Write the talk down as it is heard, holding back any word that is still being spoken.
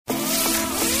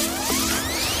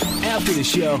After the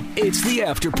show, it's the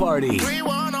after party. We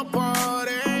wanna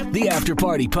party. The After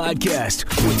Party Podcast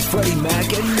with Freddie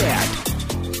Mac and Nat.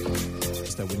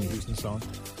 It's that Whitney Houston song.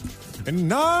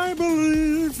 And I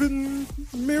believe in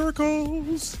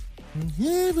miracles.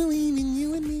 I believe in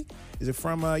you and me. Is it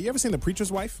from, you ever seen The Preacher's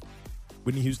Wife?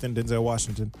 Whitney Houston, Denzel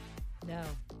Washington. No.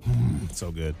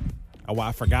 So good.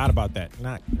 I forgot about that.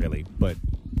 Not really, but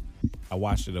I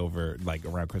watched it over, like,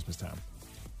 around Christmas time.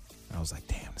 I was like,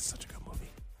 damn, it's such a good movie.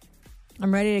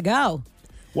 I'm ready to go.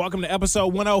 Welcome to episode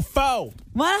 104.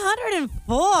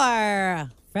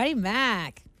 104. Freddie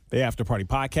Mac. The After Party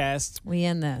Podcast. We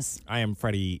end this. I am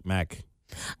Freddie Mac.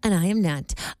 And I am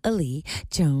Nat Ali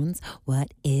Jones.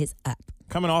 What is up?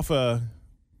 Coming off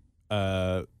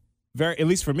at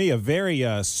least for me, a very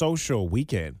social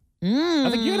weekend. I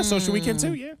think you had a social weekend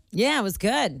too, yeah? Yeah, it was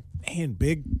good. Man,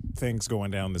 big things going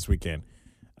down this weekend.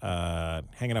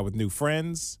 Hanging out with new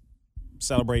friends,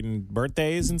 celebrating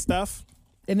birthdays and stuff.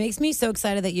 It makes me so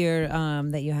excited that you're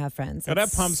that you have friends. Oh,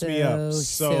 that pumps me up.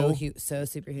 So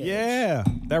super huge. Yeah,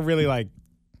 that really I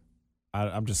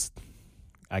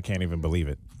can't even believe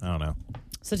it. I don't know.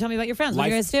 So tell me about your friends. What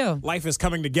do you guys do? Life is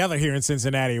coming together here in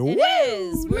Cincinnati. It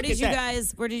is. Where did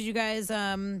you guys?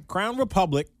 Crown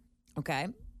Republic. Okay.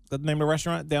 That's the name of the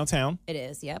restaurant downtown. It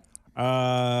is. Yep.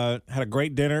 Had a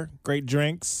great dinner, great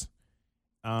drinks.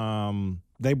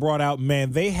 They brought out,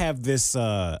 man, they have this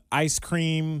ice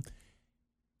cream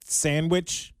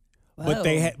sandwich. Whoa. But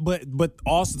they had but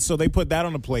also, so they put that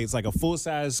on the plate. It's like a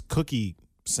full-size cookie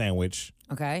sandwich.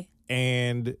 Okay.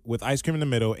 And with ice cream in the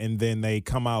middle, and then they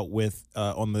come out with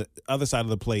on the other side of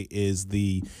the plate is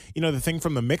the thing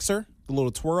from the mixer, the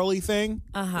little twirly thing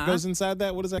that goes inside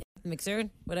that. What is that? Mixer,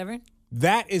 whatever.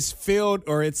 That is filled,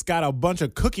 or it's got a bunch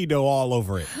of cookie dough all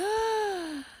over it.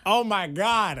 Oh my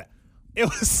God. It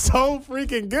was so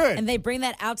freaking good. And they bring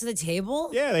that out to the table?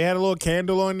 Yeah, they had a little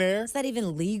candle on there. Is that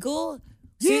even legal?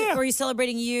 Yeah. Are you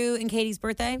celebrating you and Katie's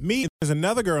birthday? Me, there's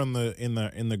another girl in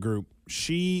the group.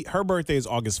 Her birthday is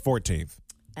August 14th.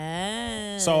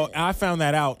 So I found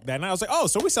that out that night. I was like, oh,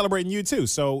 so we're celebrating you too.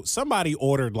 So somebody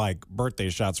ordered like birthday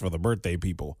shots for the birthday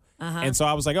people. And so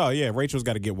I was like, oh, yeah, Rachel's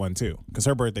got to get one, too, because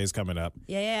her birthday is coming up.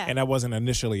 Yeah. And that wasn't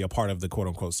initially a part of the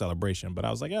quote-unquote celebration. But I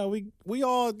was like, oh, we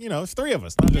all, it's three of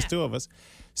us, not just two of us.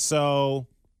 So,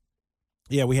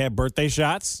 yeah, we had birthday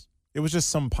shots. It was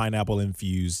just some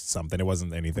pineapple-infused something. It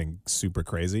wasn't anything super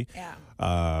crazy. Yeah.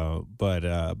 But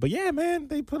yeah, man,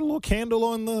 they put a little candle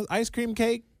on the ice cream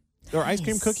cake or ice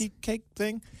cream cookie cake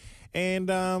thing.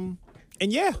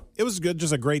 And yeah, it was good,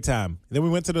 just a great time. Then we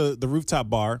went to the rooftop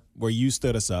bar where you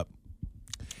stood us up.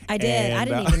 I did.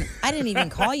 And, I didn't even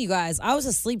call you guys. I was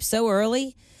asleep so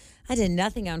early. I did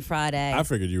nothing on Friday. I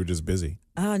figured you were just busy.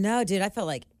 Oh no, dude! I felt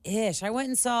like ish. I went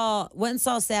and saw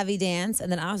Savvy dance, and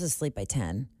then I was asleep by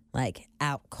 10, like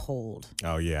out cold.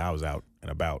 Oh yeah, I was out and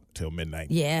about till midnight.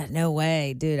 Yeah, no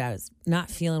way, dude. I was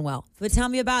not feeling well. But tell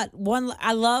me about one.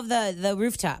 I love the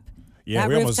rooftop. Yeah,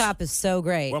 that rooftop is so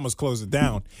great. We almost closed it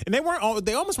down, and they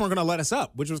almost weren't going to let us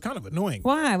up, which was kind of annoying.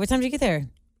 Why? What time did you get there?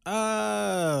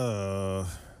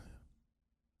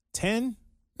 10,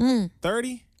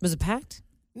 30. Was it packed?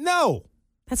 No.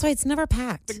 That's why it's never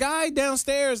packed. The guy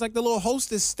downstairs, like the little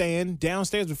hostess stand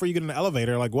downstairs before you get in the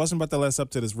elevator, like wasn't about to let us up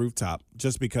to this rooftop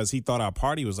just because he thought our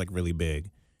party was like really big.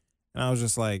 And I was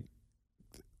just like,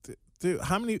 dude,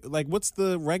 how many, like, what's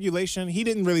the regulation? He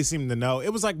didn't really seem to know. It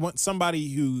was like somebody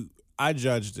who I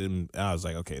judged him. And I was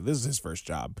like, okay, this is his first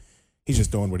job. He's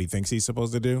just doing what he thinks he's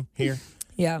supposed to do here.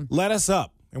 Yeah. Let us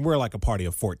up. And we're like a party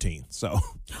of 14, so.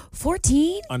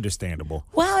 14? Understandable.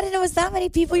 Wow, I didn't know it was that many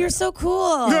people. You're so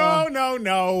cool.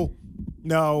 No.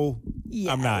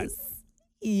 Yes. I'm not.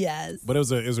 Yes. But it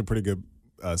was a pretty good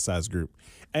size group.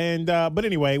 And but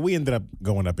anyway, we ended up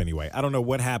going up anyway. I don't know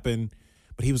what happened,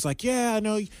 but he was like, yeah, I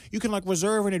know you can like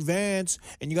reserve in advance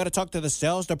and you got to talk to the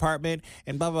sales department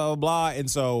and blah, blah, blah, blah.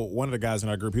 And so one of the guys in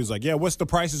our group, he was like, yeah, what's the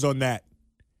prices on that?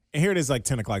 And here it is like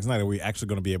 10 o'clock. It's not that we're actually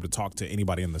going to be able to talk to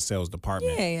anybody in the sales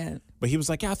department. Yeah. But he was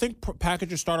like, yeah, I think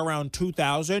packages start around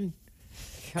 $2,000.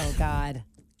 Oh, God.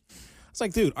 It's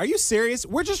like, dude, are you serious?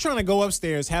 We're just trying to go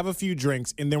upstairs, have a few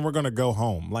drinks, and then we're going to go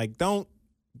home. Like,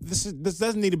 this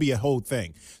doesn't need to be a whole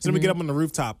thing. So then we get up on the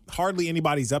rooftop. Hardly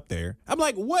anybody's up there. I'm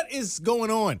like, what is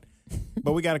going on?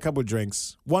 But we got a couple of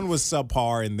drinks. One was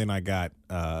subpar, and then I got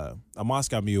a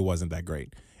Moscow Mule wasn't that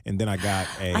great. And then I got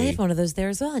I had one of those there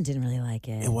as well and didn't really like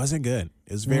it. It wasn't good.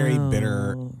 It was very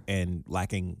bitter and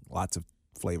lacking lots of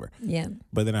flavor. Yeah.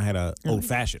 But then I had a old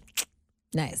fashioned.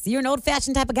 Nice. You're an old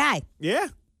fashioned type of guy. Yeah,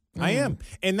 I am.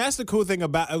 And that's the cool thing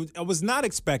about I was not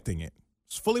expecting it. I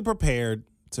was fully prepared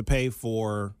to pay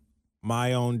for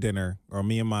my own dinner, or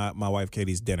me and my wife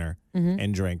Katie's dinner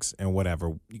and drinks and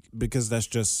whatever, because that's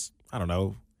just, I don't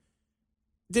know,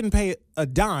 didn't pay a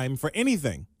dime for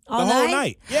anything. All the whole night?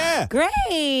 night. Yeah.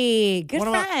 Great. Good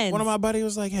friends. One of my buddies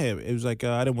was like, hey, it was like,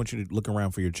 I didn't want you to look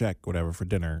around for your check, whatever, for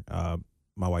dinner.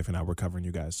 My wife and I were covering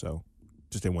you guys, so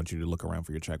just didn't want you to look around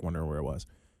for your check, wondering where it was.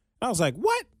 And I was like,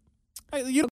 what? Hey,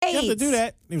 you have to do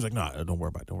that. And he was like, no, don't worry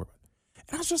about it. Don't worry about it.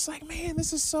 And I was just like, man, that's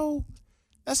so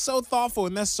thoughtful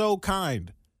and that's so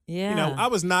kind. Yeah. You know, I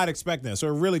was not expecting that, so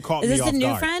it really caught me off guard. Is this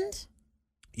a new friend?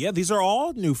 Yeah, these are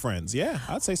all new friends. Yeah,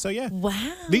 I'd say so, yeah.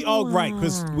 Wow. Right,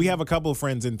 because we have a couple of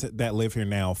friends that live here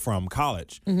now from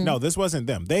college. No, this wasn't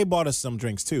them. They bought us some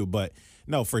drinks too, but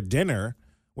no, for dinner,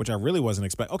 which I really wasn't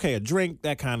expecting. Okay, a drink,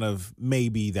 that kind of,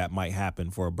 maybe that might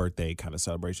happen for a birthday kind of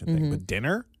celebration thing. But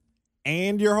dinner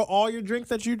and all your drinks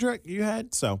that you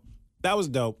had, so that was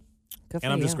dope. Good for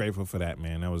and I'm you. just grateful for that,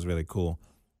 man. That was really cool.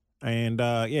 And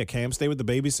yeah, Cam stayed with the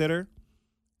babysitter,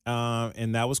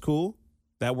 and that was cool.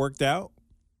 That worked out.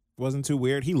 Wasn't too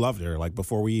weird. He loved her, like,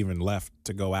 before we even left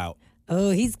to go out.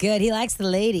 Oh, he's good. He likes the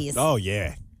ladies. Oh,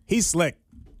 yeah. He's slick.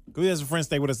 We had some friends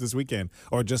stay with us this weekend,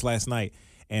 or just last night,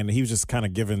 and he was just kind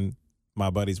of giving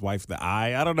my buddy's wife the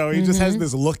eye. I don't know. He just has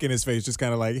this look in his face, just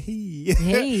kind of like,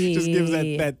 Hey. just gives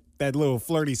that little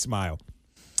flirty smile.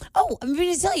 Oh, I'm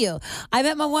going to tell you. I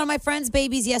met one of my friend's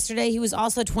babies yesterday. He was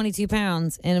also 22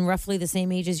 pounds and roughly the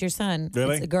same age as your son.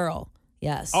 Really? It's a girl.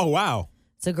 Yes. Oh, wow.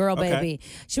 It's a girl baby.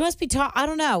 She must be tall. I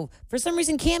don't know. For some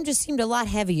reason, Cam just seemed a lot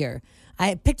heavier.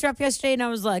 I picked her up yesterday and I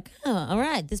was like, oh, all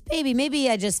right, this baby, maybe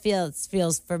I just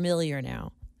feels familiar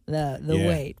now, the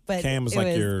weight. But Cam was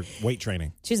like your weight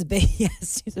training. She's a big,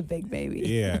 yes, she's a big baby.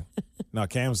 Yeah. No,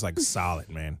 Cam's like solid,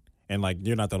 man. And like,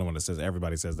 you're not the only one that says,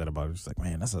 everybody says that about her. It's like,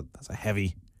 man, that's a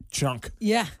heavy chunk.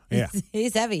 Yeah. Yeah.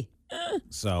 He's heavy.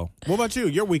 So, what about you?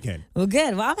 Your weekend? Well,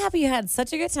 good. Well, I'm happy you had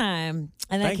such a good time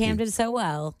and that Thank Cam you. did so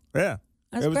well. Yeah.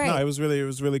 That's it was great. No, it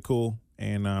was really cool,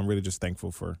 and I'm really just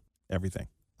thankful for everything.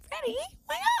 Freddie,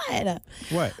 my God.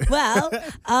 What? Well,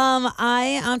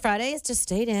 I on Fridays just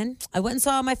stayed in. I went and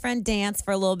saw my friend dance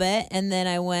for a little bit, and then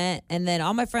I went, and then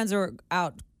all my friends were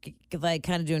out, like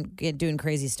kind of doing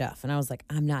crazy stuff, and I was like,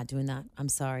 I'm not doing that. I'm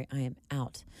sorry, I am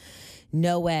out.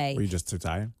 No way. Were you just too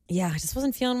tired? Yeah, I just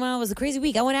wasn't feeling well. It was a crazy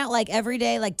week. I went out like every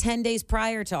day, like 10 days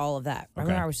prior to all of that. I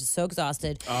remember I was just so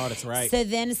exhausted. Oh, that's right. So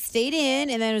then stayed in,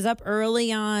 and then was up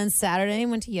early on Saturday.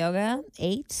 Went to yoga,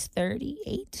 8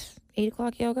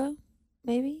 o'clock yoga,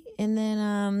 maybe. And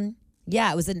then,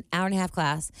 yeah, it was an hour and a half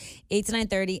class, 8 to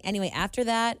 9:30. Anyway, after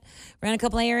that, ran a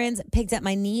couple errands, picked up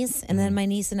my niece, and then my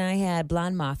niece and I had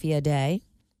Blonde Mafia Day.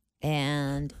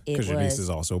 And it was... Because your niece is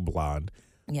also blonde.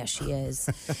 Yeah, she is.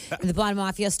 The Blonde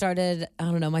Mafia started, I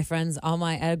don't know, my friends,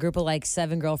 I had a group of like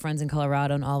 7 girlfriends in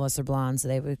Colorado, and all of us are blonde, so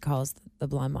they would call us the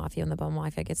Blonde Mafia, and the Blonde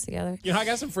Mafia gets together. You know, I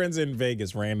got some friends in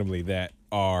Vegas randomly that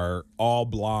are all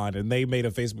blonde, and they made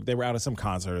a Facebook, they were out at some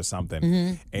concert or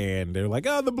something, and they're like,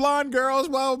 oh, the blonde girls,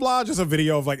 blah, blah, blah. Just a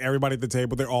video of like everybody at the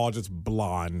table. They're all just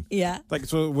blonde. Yeah. Like,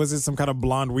 so was it some kind of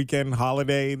blonde weekend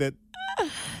holiday that...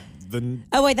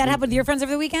 Oh, wait, that happened to your friends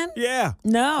over the weekend? Yeah.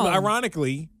 No.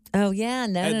 Ironically... Oh, yeah,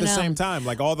 At the same time,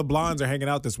 like all the blondes are hanging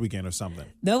out this weekend or something.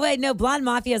 No, wait, no. Blonde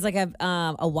Mafia is like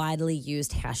a widely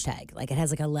used hashtag. Like it has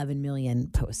like 11 million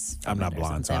posts. I'm not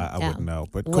blonde, so I wouldn't know.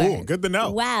 But cool, Word. good to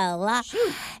know. Well,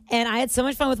 and I had so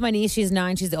much fun with my niece. She's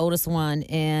 9. She's the oldest one.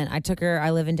 And I took her,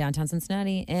 I live in downtown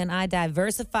Cincinnati, and I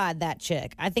diversified that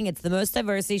chick. I think it's the most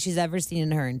diversity she's ever seen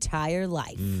in her entire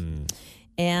life.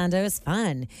 And it was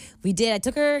fun. I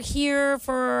took her here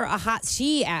for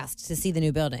she asked to see the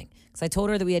new building. Because I told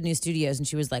her that we had new studios, and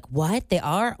she was like, what? They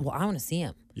are? Well, I want to see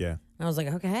them. Yeah. And I was like,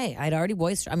 okay. I'd already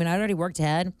worked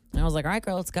ahead. And I was like, all right,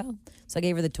 girl, let's go. So I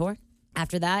gave her the tour.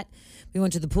 After that, we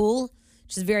went to the pool.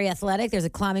 She's very athletic. There's a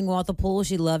climbing wall at the pool.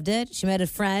 She loved it. She met a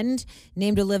friend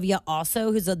named Olivia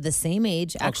also, who's of the same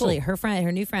age. Actually, cool.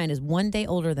 her new friend is 1 day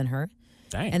older than her.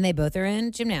 Dang. And they both are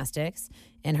in gymnastics.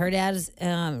 And her dad's,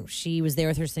 she was there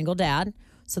with her single dad.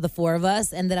 So the 4 of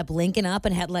us ended up linking up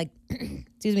and had like,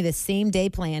 the same day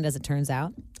planned as it turns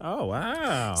out. Oh,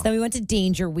 wow. So then we went to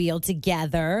Danger Wheel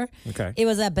together. Okay. It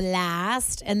was a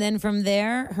blast. And then from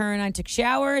there, her and I took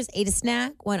showers, ate a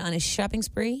snack, went on a shopping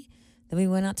spree. Then we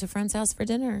went out to a friend's house for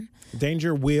dinner.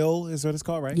 Danger Wheel is what it's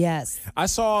called, right? Yes. I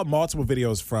saw multiple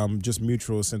videos from just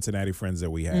mutual Cincinnati friends that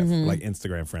we have, like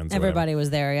Instagram friends. Everybody was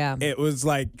there, yeah. It was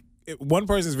like, one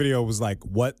person's video was like,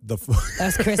 what the fuck? That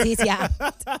was Chrissy's, yeah.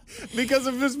 Because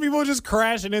of just people just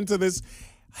crashing into this.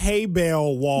 hay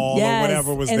bale wall Yes. or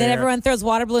whatever was and there. then everyone throws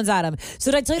water balloons at him.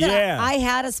 So did I tell you that Yeah. I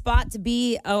had a spot to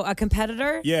be a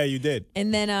competitor? Yeah, you did.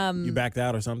 And then You backed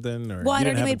out or something? Or well, you I'd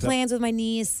didn't already have made a plans with my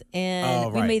niece, and Oh,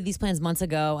 we right. made these plans months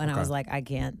ago, and I Okay. was like, I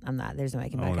can't. I'm not. There's no way I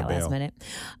can I back wanna out last bail.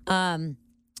 minute.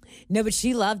 No, but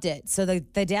she loved it. So the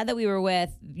dad that we were with,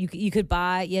 you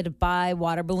had to buy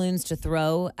water balloons to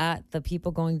throw at the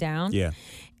people going down. Yeah.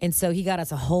 And so he got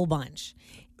us a whole bunch.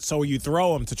 So you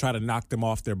throw them to try to knock them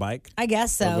off their bike? I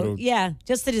guess so. little Yeah,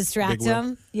 just to distract big wheel?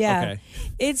 him. Yeah. Okay.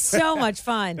 It's so much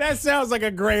fun. That sounds like a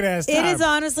great ass time. It is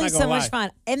honestly Not so gonna much lie.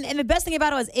 fun. And the best thing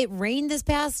about it was it rained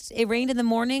in the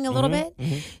morning a little bit.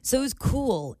 So it was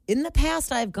cool. In the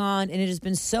past I've gone and it has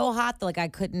been so hot that like I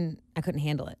couldn't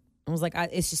handle it. I was like,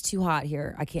 it's just too hot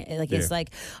here. I can't, like, it's Yeah. like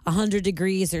 100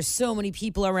 degrees. There's so many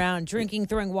people around drinking,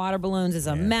 throwing water balloons. It's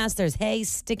a mess. There's hay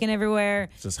sticking everywhere.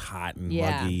 It's just hot and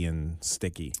Yeah. muggy and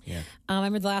sticky. Yeah. I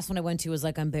remember the last one I went to was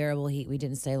like unbearable heat. We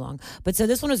didn't stay long. But so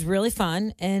this one was really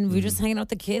fun. And we were just hanging out with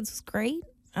the kids. It was great.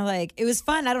 It was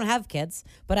fun. I don't have kids,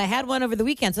 but I had one over the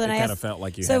weekend. So then It I kind of asked, felt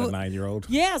like you so- had a 9-year-old.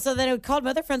 Yeah, so then I called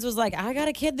my other friends, was like, I got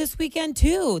a kid this weekend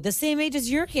too, the same age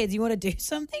as your kids. You want to do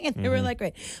something? And they were like,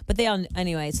 great. But they all,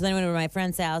 anyway, so then I went over to my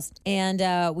friend's house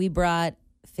and we brought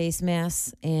face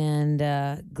masks and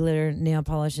glitter nail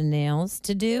polish and nails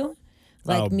to do.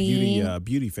 Like me.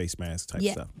 Beauty face mask type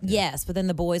Yeah, stuff. yes, but then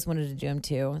the boys wanted to do them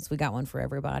too. So we got one for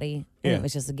everybody. And Yeah. it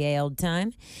was just a gay old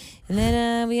time. And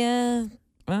then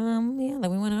then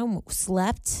we went home,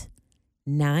 slept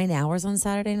 9 hours on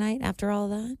Saturday night after all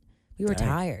that. We were Dang.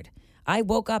 tired. I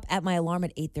woke up at my alarm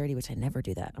at 8:30, which I never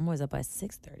do that. I'm always up by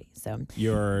 6:30. So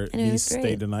Your And it was niece great.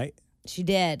 stayed the night? she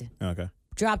did. Okay.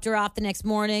 Dropped her off the next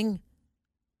morning.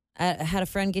 I had a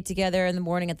friend get together in the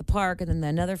morning at the park, and then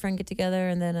another friend get together,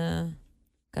 and then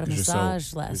got a 'Cause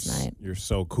massage last night. You're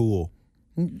so cool.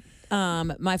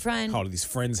 My friend. All of these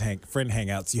friend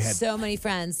hangouts you had. So many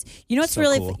friends. You know what's So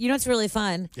really cool. you know what's really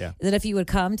fun? Yeah. That if you would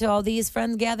come to all these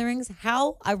friend gatherings,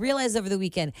 how I realized over the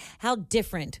weekend how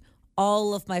different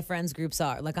all of my friends groups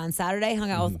are. Like on Saturday, I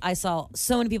hung out with, I saw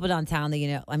so many people downtown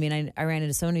that, I ran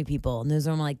into so many people, and those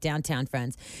are my like downtown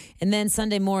friends. And then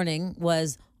Sunday morning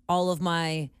was all of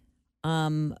my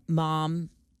mom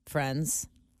friends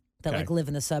that Okay. like live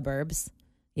in the suburbs,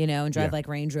 and drive Yeah. like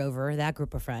Range Rover, that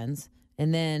group of friends.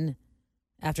 And then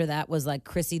after that was like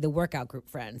Chrissy, the workout group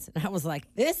friends. And I was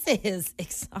like, this is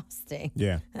exhausting.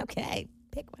 Yeah. Okay,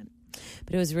 pick one.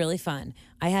 But it was really fun.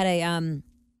 I had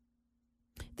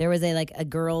there was a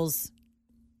girls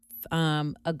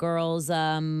like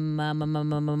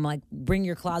bring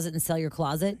your closet and sell your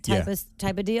closet type Yeah.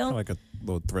 of deal. Kind of like a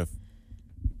little thrift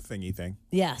thingy thing.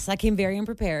 Yes, I came very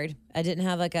unprepared. I didn't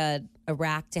have like a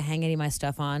rack to hang any of my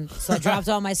stuff on. So I dropped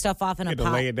all my stuff off in You a had to lay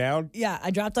pile. it down? Yeah,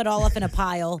 I dropped it all off in a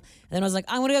pile. And then I was like,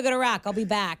 I'm going to go get a rack. I'll be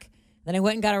back. Then I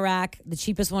went and got a rack, the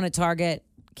cheapest one at Target,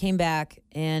 came back,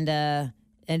 and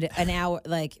an hour,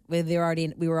 like we were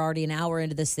already an hour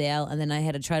into the sale. And then I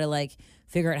had to try to like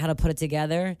figure out how to put it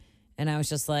together. And I was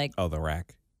just like, Oh, the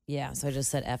rack. yeah. So I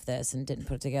just said F this and didn't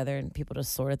put it together. And people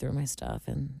just sorted through my stuff.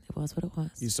 And it was what it was.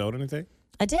 You sold anything?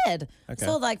 I did. Okay.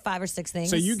 Sold like 5 or 6 things.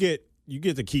 So you get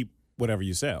to keep whatever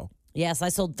you sell. Yes, I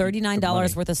sold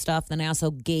 $39 worth of stuff. Then I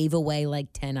also gave away like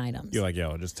 10 items. You're like,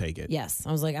 yo, just take it. Yes.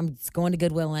 I was like, I'm going to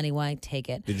Goodwill anyway. Take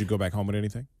it. Did you go back home with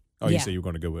anything? Oh, you Yeah. said you were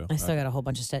going to Goodwill. I still got a whole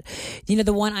bunch of stuff.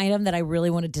 The one item that I really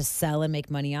wanted to sell and make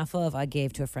money off of, I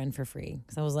gave to a friend for free.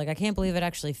 Because I was like, I can't believe it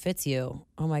actually fits you.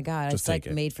 Oh my God. Just It's like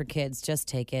take it. made for kids. Just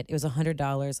take it. It was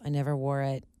 $100. I never wore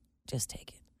it. Just take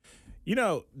it.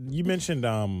 You mentioned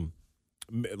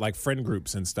like friend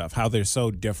groups and stuff, how they're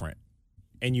so different.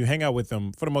 And you hang out with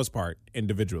them, for the most part,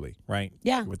 individually, right?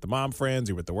 Yeah. You're with the mom friends,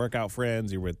 you're with the workout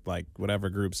friends, you're with like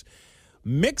whatever groups.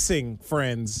 Mixing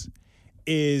friends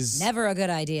is Never a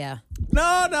good idea.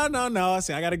 No.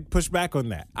 See, I got to push back on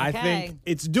that. I Okay. think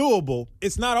it's doable.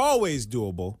 It's not always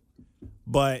doable,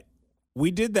 but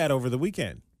we did that over the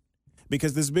weekend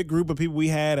because this big group of people we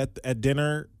had at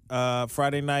dinner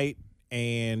Friday night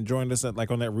and joined us at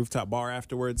on that rooftop bar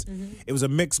afterwards. It was a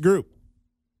mixed group.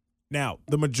 Now,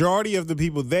 the majority of the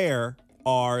people there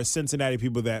are Cincinnati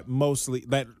people that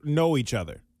know each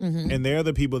other. And they're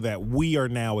the people that we are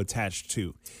now attached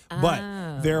to.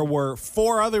 But there were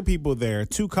 4 other people there,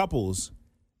 2 couples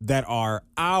that are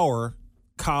our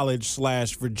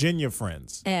college/Virginia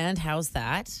friends. And how's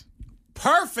that?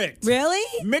 Perfect. Really?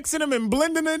 Mixing them and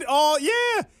blending it all.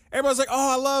 Yeah. Everybody's like,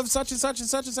 oh, I love such and such and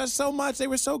such and such so much. They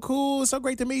were so cool. It's so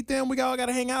great to meet them. We all got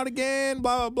to hang out again,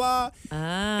 blah, blah, blah.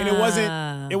 And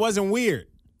it wasn't weird.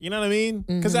 You know what I mean?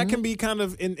 Because that can be kind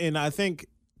of, and I think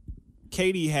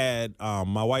Katie had,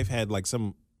 my wife had like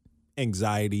some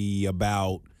anxiety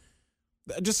about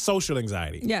just social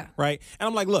anxiety. Yeah. Right? And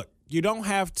I'm like, look, you don't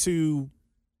have to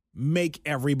make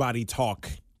everybody talk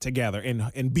together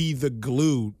and be the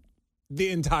glue the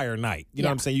entire night. You know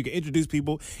what I'm saying? You can introduce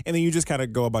people and then you just kind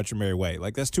of go about your merry way.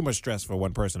 Like, that's too much stress for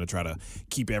one person to try to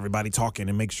keep everybody talking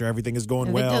and make sure everything is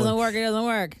going well. If it doesn't work, it doesn't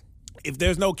work. If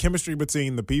there's no chemistry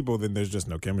between the people, then there's just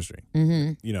no chemistry.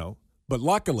 You know? But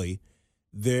luckily,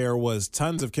 there was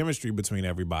tons of chemistry between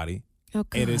everybody.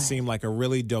 Okay. And it seemed like a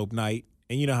really dope night.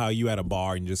 And you know how you at a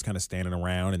bar and you're just kind of standing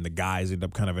around and the guys end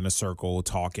up kind of in a circle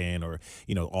talking, or,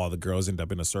 you know, all the girls end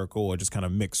up in a circle, or just kind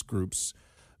of mixed groups,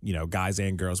 you know, guys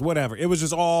and girls, whatever. It was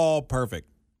just all perfect.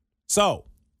 So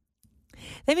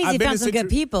that means you found some good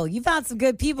people. You found some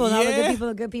good people. And all the good people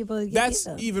are good people. That's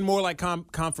even more like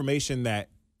confirmation that,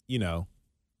 you know,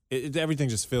 everything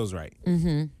just feels right.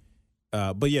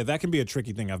 But yeah, that can be a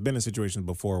tricky thing. I've been in situations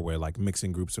before where like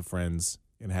mixing groups of friends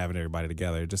and having everybody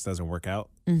together, it just doesn't work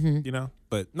out, you know?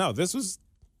 But no, this was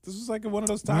like one of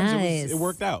those times it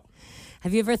worked out.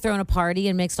 Have you ever thrown a party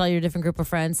and mixed all your different group of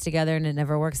friends together and it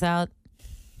never works out?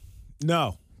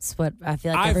 No. It's what I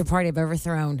feel like every party I've ever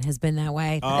thrown has been that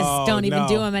way. I just don't even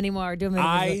do them anymore.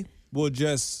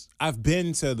 I've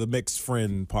been to the mixed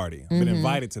friend party. I've been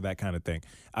invited to that kind of thing.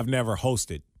 I've never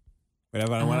hosted. When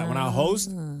I host,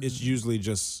 it's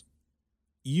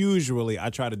usually I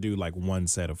try to do like one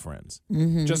set of friends,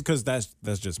 just because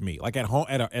that's just me. Like at home,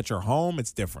 at your home,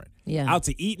 it's different. Yeah. Out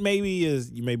to eat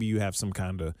maybe you have some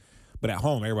kind of, but at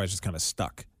home everybody's just kind of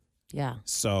stuck. Yeah.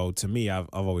 So to me, I've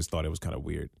always thought it was kind of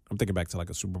weird. I'm thinking back to like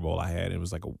a Super Bowl I had. It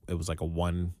was like a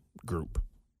one group,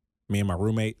 me and my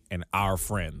roommate and our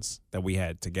friends that we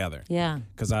had together. Yeah.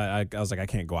 Because I was like, I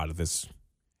can't go out of this.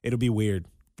 It'll be weird.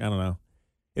 I don't know.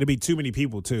 It'll be too many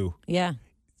people too. Yeah.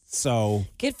 So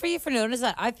good for you for noticing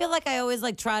that. I feel like I always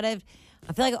like I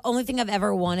feel like the only thing I've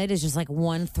ever wanted is just like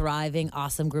one thriving,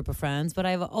 awesome group of friends. But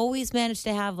I've always managed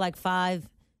to have like 5,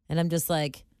 and I'm just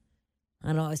like, I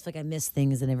don't know. I always feel like I miss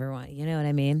things and everyone. You know what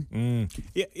I mean?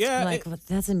 Yeah. Like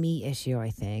that's a me issue, I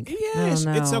think. Yeah,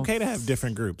 it's okay to have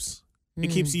different groups. It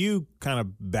keeps you kind of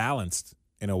balanced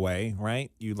in a way,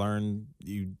 right? You learn,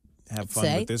 you have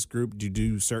fun with this group. You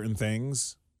do certain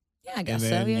things. Yeah, I guess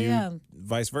and then so. Yeah.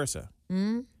 Vice versa.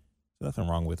 Nothing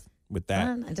wrong with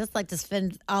that. I just like to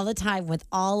spend all the time with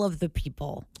all of the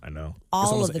people. I know.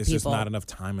 All of the people. It's just not enough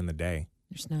time in the day.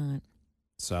 There's not.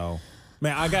 So,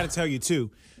 man, I got to tell you,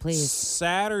 too. Please.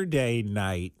 Saturday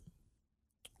night,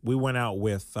 we went out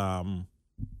with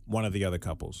one of the other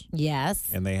couples. Yes.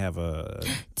 And they have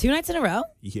 2 nights in a row?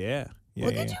 Yeah.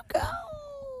 Look at you go.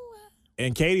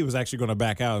 And Katie was actually going to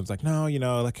back out. It was like, no,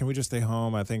 like, can we just stay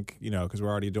home? I think, because we're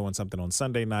already doing something on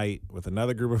Sunday night with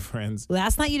another group of friends.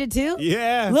 Last night you did too?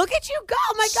 Yeah. Look at you go.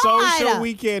 Oh, my God. Social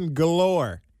weekend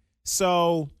galore.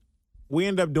 So we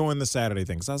ended up doing the Saturday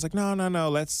thing. So I was like, no,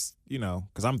 let's,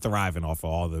 because I'm thriving off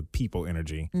of all the people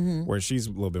energy, where she's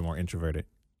a little bit more introverted.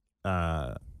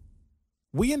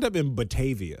 We end up in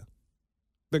Batavia.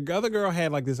 The other girl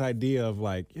had like this idea of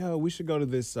like, yo, we should go to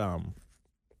this,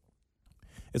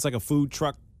 it's like a food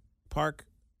truck park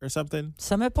or something.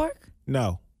 Summit Park?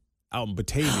 No, out in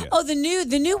Batavia. Oh, the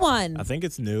new one. I think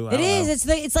it's new. It is.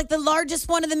 It's like the largest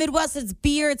one in the Midwest. It's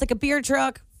beer. It's like a beer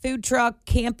truck, food truck,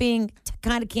 camping,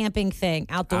 kind of camping thing,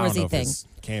 outdoorsy thing. It's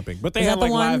camping, but they had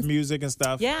like live music and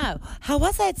stuff. Yeah. How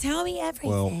was that? Tell me everything.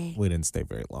 Well, we didn't stay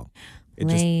very long. It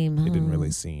didn't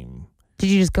really seem. Did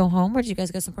you just go home, or did you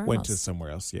guys go somewhere else? Went to somewhere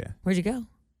else. Yeah. Where'd you go?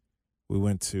 We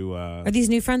went to. Are these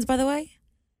new friends, by the way?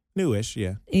 Newish,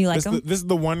 yeah. You like them? This is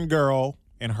the one girl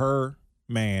and her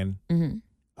man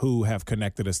who have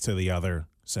connected us to the other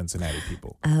Cincinnati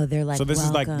people. Oh, they're like, so this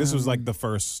welcome. this was like the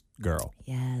first girl.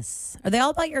 Yes. Are they all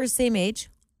about your same age?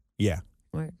 Yeah.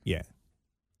 Word. Yeah.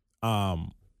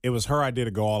 It was her idea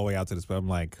to go all the way out to this, but I'm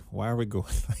like, why are we going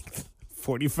like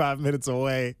 45 minutes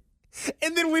away?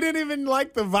 And then we didn't even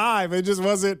like the vibe. It just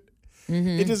wasn't.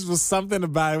 It just was something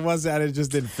about it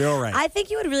just didn't feel right. I think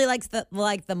you would really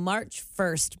like the March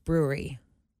 1st brewery.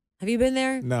 Have you been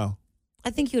there? No. I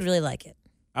think you would really like it.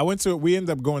 We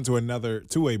ended up going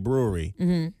to a brewery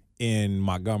in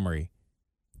Montgomery.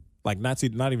 Like not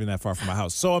even that far from my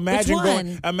house. So imagine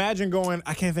going,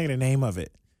 I can't think of the name of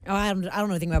it. Oh, I don't know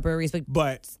anything about breweries,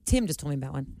 but Tim just told me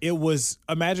about one. It was,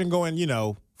 imagine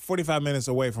going, 45 minutes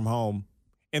away from home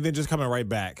and then just coming right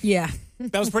back. Yeah.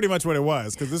 That was pretty much what it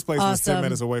was, because this place was 10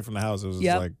 minutes away from the house. It was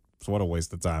just like, so what a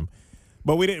waste of time.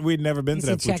 But we'd never been to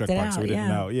that food truck park, so we didn't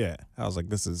know. Yeah. I was like,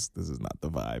 this is not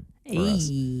the vibe for us.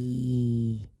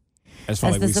 I just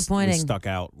felt like disappointing. We stuck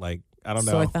out. Like, I don't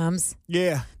know. Sore thumbs?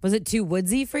 Yeah. Was it too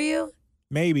woodsy for you?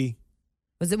 Maybe.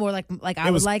 Was it more like I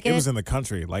would like it? It was in the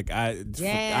country. Like I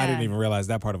didn't even realize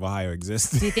that part of Ohio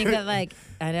existed. Do you think that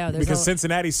I know there's because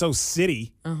Cincinnati's so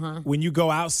city. When you go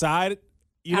outside,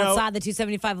 outside the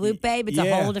 275 loop, babe, it's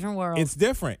a whole different world. It's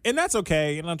different, and that's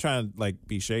okay. And I'm not trying to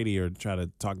be shady or try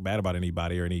to talk bad about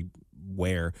anybody or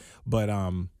anywhere, but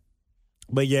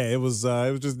yeah, it was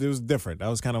different. That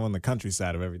was kind of on the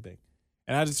countryside of everything,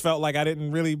 and I just felt like I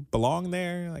didn't really belong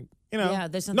there. Like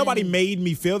there's something. Nobody made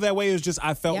me feel that way. It was just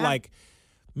I felt like.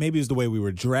 Maybe it was the way we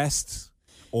were dressed,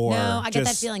 or no, I get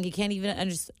that feeling. You can't even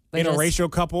understand.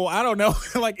 Interracial couple. I don't know.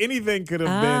 Like anything could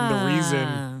have been the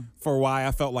reason for why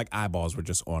I felt like eyeballs were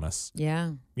just on us.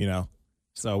 Yeah.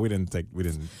 So we didn't.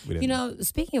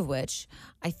 Speaking of which,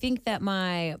 I think that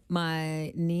my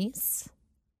niece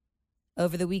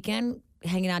over the weekend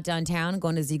hanging out downtown,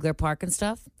 going to Ziegler Park and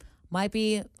stuff, might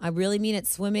be. I really mean it.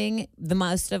 Swimming the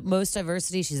most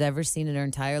diversity she's ever seen in her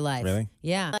entire life. Really?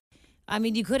 Yeah. I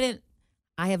mean, you couldn't.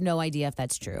 I have no idea if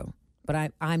that's true,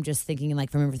 but I'm just thinking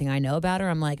from everything I know about her,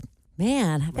 I'm like,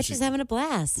 man, I bet she's having a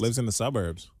blast. Lives in the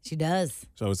suburbs. She does.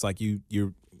 So it's like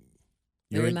you're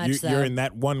You're in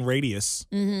that one radius.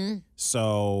 Mm-hmm.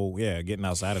 So yeah, getting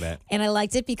outside of that. And I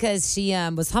liked it because she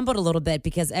was humbled a little bit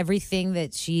because everything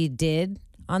that she did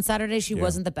on Saturday, she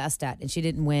wasn't the best at, and she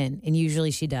didn't win. And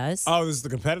usually she does. Oh, this is the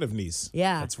competitive niece.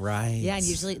 Yeah. That's right. Yeah, and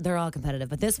usually they're all competitive.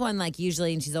 But this one,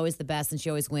 usually, and she's always the best, and she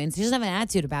always wins. She doesn't have an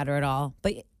attitude about her at all.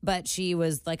 But she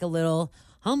was, a little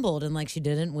humbled, and, she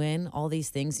didn't win all these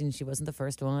things, and she wasn't the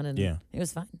first one, and it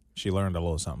was fine. She learned a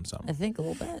little something. I think a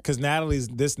little bit. Because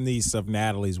this niece of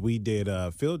Natalie's, we did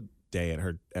a field day at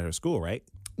her school, right?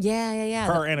 Yeah.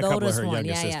 Her and a couple of her one.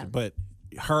 younger sisters. But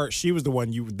she was the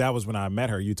one that was when I met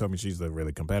her. You told me she's the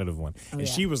really competitive one. And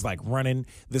she was running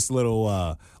this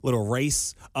little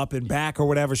race up and back or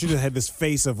whatever. She just had this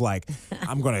face of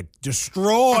I'm going to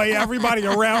destroy everybody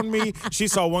around me. She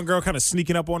saw one girl kind of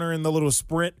sneaking up on her in the little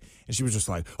sprint. And she was just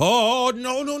like, oh,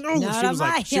 no. She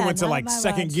was she went to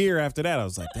second gear after that. I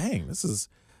was like, dang, this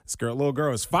little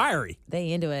girl is fiery.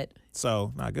 They into it.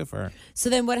 So not good for her. So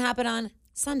then what happened on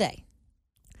Sunday?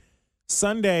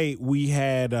 Sunday, we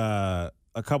had a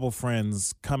couple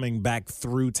friends coming back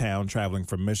through town, traveling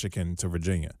from Michigan to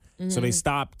Virginia. Mm-hmm. So they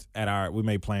stopped we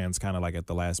made plans kind of at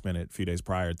the last minute, a few days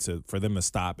prior for them to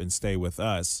stop and stay with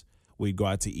us. We'd go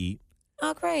out to eat.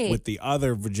 Oh, great. With the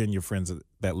other Virginia friends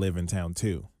that live in town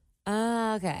too.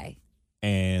 Okay.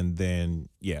 And then,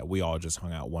 we all just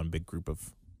hung out, one big group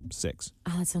of 6.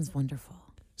 Oh, that sounds wonderful.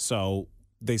 So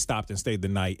they stopped and stayed the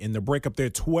night. And to break up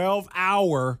their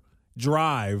 12-hour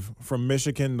drive from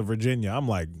Michigan to Virginia, I'm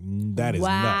like, that is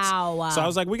nuts. Wow. So I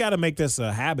was like, we got to make this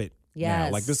a habit.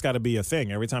 Yes. Now. This got to be a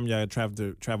thing. Every time you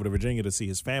travel to Virginia to see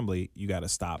his family, you got to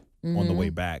stop on the way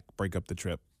back, break up the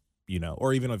trip,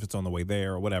 or even if it's on the way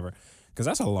there or whatever, because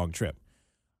that's a long trip.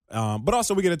 But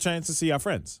also we get a chance to see our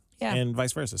friends and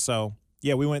vice versa. So,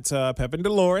 we went to Pep and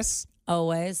Dolores.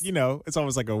 Always. It's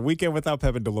almost like a weekend without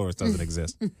Pep and Dolores doesn't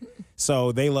exist.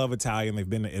 So they love Italian. They've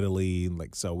been to Italy.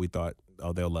 So we thought,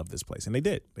 they'll love this place. And they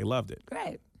did. They loved it.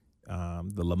 Great.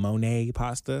 The limone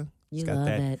pasta. It's got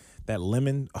that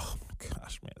lemon. Oh, my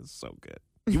gosh, man. It's so good.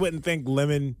 You wouldn't think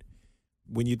lemon,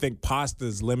 when you think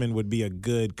pastas, lemon would be a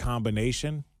good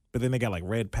combination. But then they got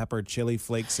red pepper, chili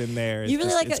flakes in there.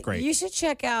 It's great. You should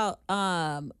check out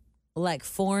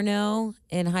Forno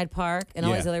in Hyde Park and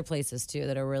all these other places too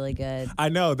that are really good. I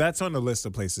know that's on the list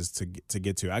of places to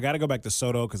get to. I got to go back to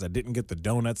Soto because I didn't get the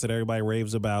donuts that everybody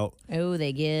raves about. Oh,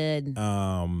 they good.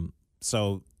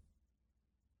 So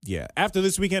after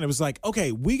this weekend, it was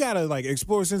okay, we gotta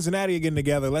explore Cincinnati again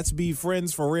together. Let's be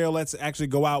friends for real. Let's actually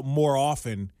go out more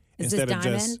often instead of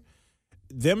just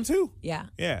them too. Yeah.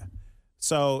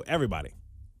 So everybody.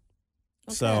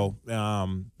 Okay. So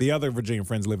the other Virginia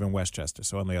friends live in Westchester,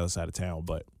 so on the other side of town.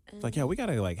 But it's we got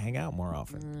to hang out more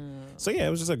often. So it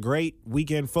was just a great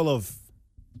weekend full of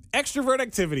extrovert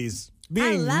activities,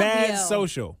 being mad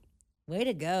social. Way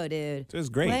to go, dude. It was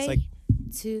great. Way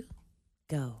it's to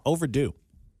go. Overdue.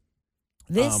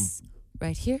 This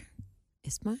right here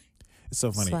is my It's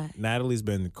so funny. swag. Natalie's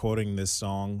been quoting this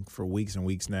song for weeks and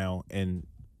weeks now, and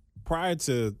prior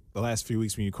to the last few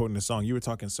weeks when you quoting the song, you were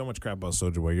talking so much crap about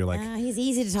Soulja Boy. You're like, he's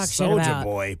easy to talk shit about. Soulja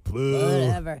Boy, boo.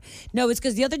 Whatever. No, it's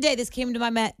because the other day this came into my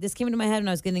head when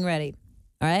I was getting ready.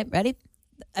 All right, ready?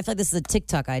 I feel like this is a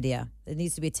TikTok idea. It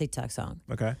needs to be a TikTok song.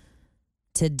 Okay.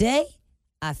 Today,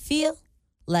 I feel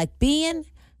like being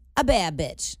a bad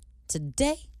bitch.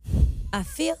 Today, I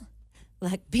feel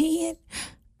like being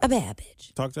a bad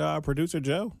bitch. Talk to our producer,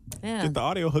 Joe. Yeah. Get the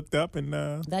audio hooked up and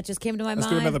That just came to my let's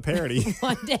mind. do another parody.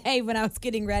 One day when I was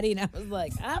getting ready and I was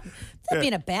like, I'm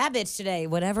being a bad bitch today.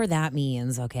 Whatever that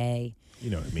means, okay? You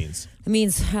know what it means. It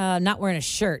means not wearing a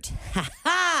shirt. Ha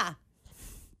ha!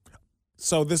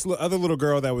 So this other little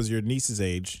girl that was your niece's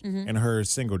age and her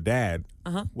single dad,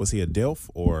 was he a DILF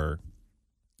or?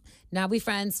 Now we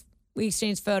friends. We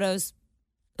exchanged photos.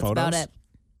 That's Photos? about it.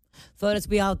 Photos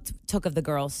we all took of the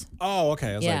girls. Oh,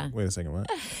 okay. I was Yeah. like, wait a second, what?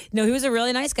 No, he was a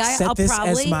really nice guy. Set I'll this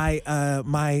probably as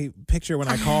my picture when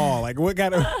I call. Like, what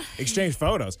kind of exchange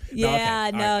photos? Yeah, okay.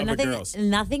 All right, other girls.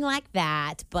 nothing like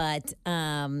that. But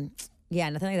yeah,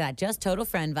 nothing like that. Just total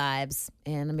friend vibes.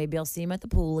 And maybe I'll see him at the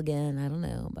pool again. I don't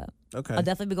know, but Okay. I'll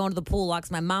definitely be going to the pool.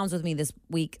 Cause my mom's with me this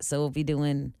week, so we'll be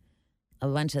doing a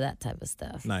bunch of that type of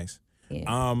stuff. Nice.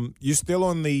 Yeah. You're still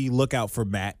on the lookout for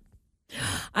Matt.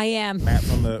 I am. Matt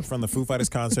from the Foo Fighters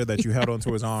concert that you held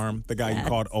onto his arm, the guy you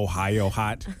called Ohio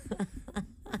Hot.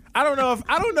 I don't know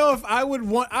if I would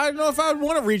want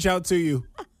to reach out to you.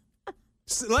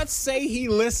 Let's say he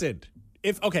listened.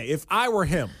 If I were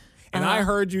him and I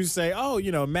heard you say, "Oh,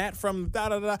 Matt from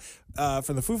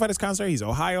from the Foo Fighters concert, he's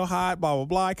Ohio Hot, blah blah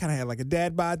blah." I kind of had like a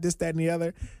dad bod, this, that, and the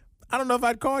other. I don't know if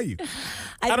I'd call you.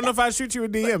 I don't know if I'd shoot you a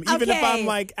DM, even if I'm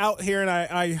like out here and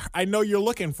I know you're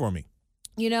looking for me.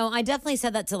 I definitely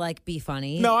said that to like be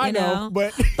funny. No, I know,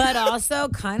 but but also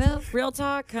kind of real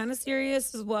talk, kind of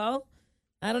serious as well.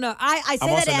 I don't know. I say I've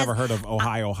also that never heard of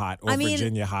Ohio Hot or I mean,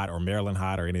 Virginia Hot or Maryland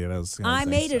Hot or any of those. I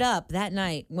made it up that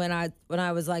night when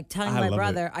I was like telling my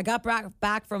brother. I got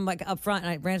back from like up front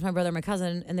and I ran to my brother and my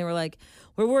cousin and they were like,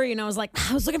 "Where were you?" And I was like,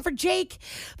 "I was looking for Jake,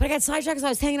 but I got sidetracked because I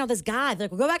was hanging out with this guy." They're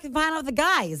like, "Well, go back and find out the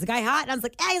guy. Is the guy hot?" And I was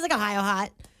like, "Yeah, he's like Ohio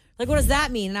Hot." Like, what does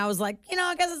that mean? And I was like,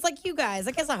 I guess it's like you guys.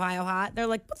 I guess Ohio Hot. They're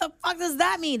like, what the fuck does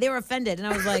that mean? They were offended. And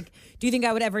I was like, do you think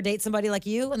I would ever date somebody like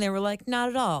you? And they were like, not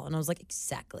at all. And I was like,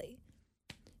 exactly.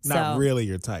 Not really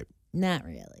your type. Not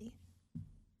really.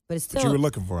 But it's still. But you were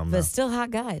looking for him, But though. still a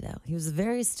hot guy, though. He was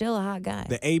still a hot guy.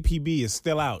 The APB is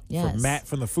still out for Yes. Matt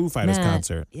from the Foo Fighters Matt,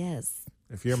 concert. Yes.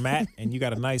 If you're Matt and you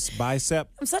got a nice bicep,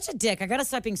 I'm such a dick. I got to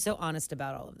stop being so honest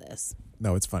about all of this.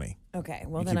 no, it's funny. Okay.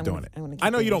 Well, You then keep I'm doing gonna, it. I'm gonna keep I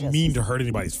know you doing don't mean to hurt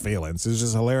anybody's feelings. It's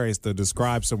just hilarious to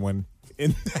describe someone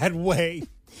in that way.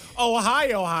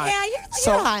 Ohio Hot. Yeah,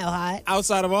 you're Ohio Hot.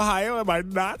 Outside of Ohio, am I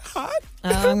not hot?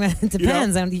 It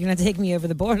depends. You're going to take me over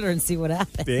the border and see what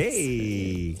happens.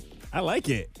 Hey, I like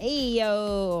it. Hey,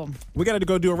 yo. We got to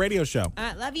go do a radio show. All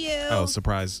right, love you. Oh,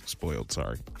 surprise, spoiled.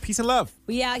 Sorry. Peace and love.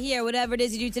 We out here. Whatever it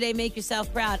is you do today, make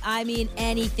yourself proud. I mean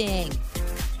anything.